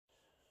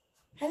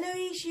Hello,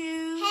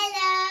 Ishu.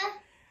 Hello.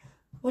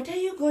 What are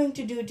you going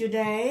to do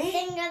today?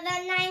 Sing the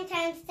 9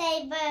 times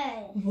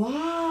table.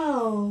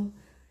 Wow.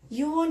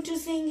 You want to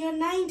sing your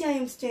 9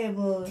 times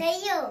table? To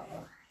you.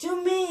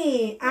 To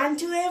me and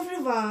to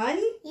everyone?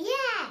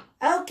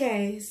 Yeah.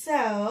 Okay,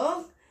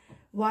 so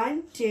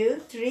 1,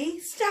 2, 3,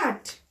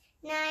 start.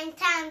 9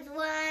 times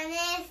 1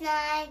 is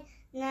 9.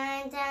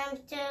 9 times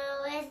 2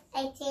 is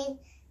 18.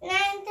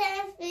 9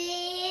 times 3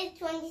 is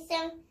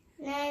 27.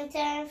 9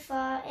 times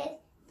 4 is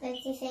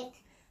 36.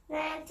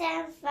 9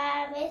 times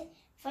 5 is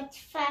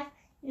 45.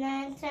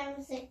 9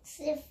 times 6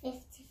 is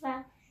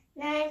 55.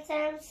 9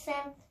 times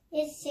 7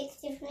 is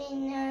 63.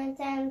 9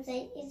 times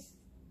 8 is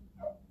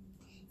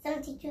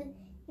 72.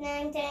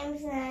 9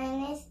 times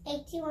 9 is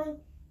 81.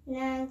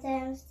 9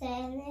 times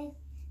 10 is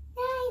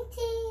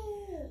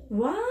 90.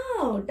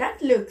 Wow,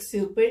 that looks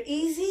super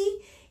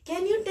easy.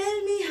 Can you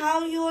tell me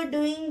how you are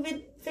doing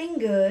with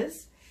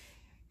fingers?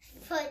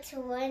 Put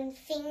one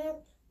finger.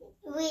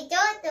 We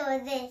don't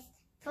do this.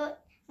 Put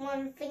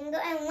one finger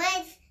and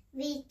when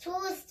we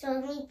choose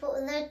to, we put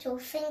the 2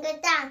 finger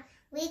down.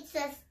 We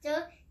just do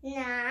 9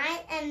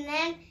 and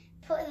then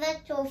put the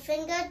 2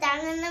 finger down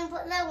and then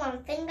put the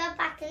 1 finger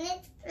back in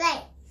its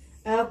place.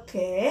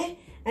 Okay,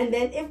 and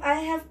then if I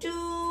have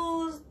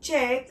to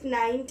check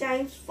 9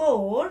 times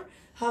 4,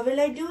 how will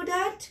I do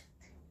that?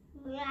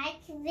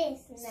 Like this.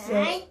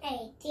 9,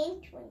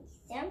 18,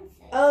 27,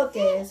 30.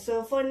 Okay,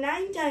 so for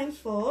 9 times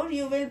 4,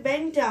 you will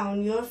bend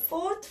down your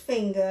 4th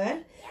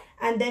finger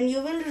and then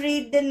you will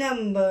read the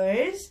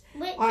numbers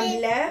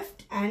on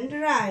left and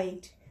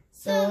right.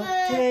 So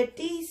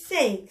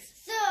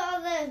 36. So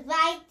the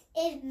right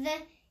is the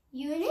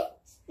unit,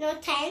 no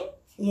 10.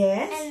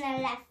 Yes. And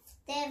the left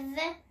is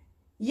the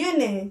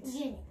Unit.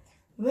 unit.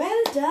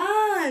 Well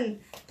done.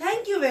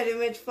 Thank you very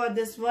much for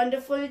this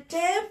wonderful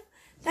tip.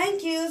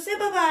 Thank you. Say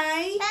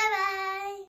bye-bye. Bye-bye.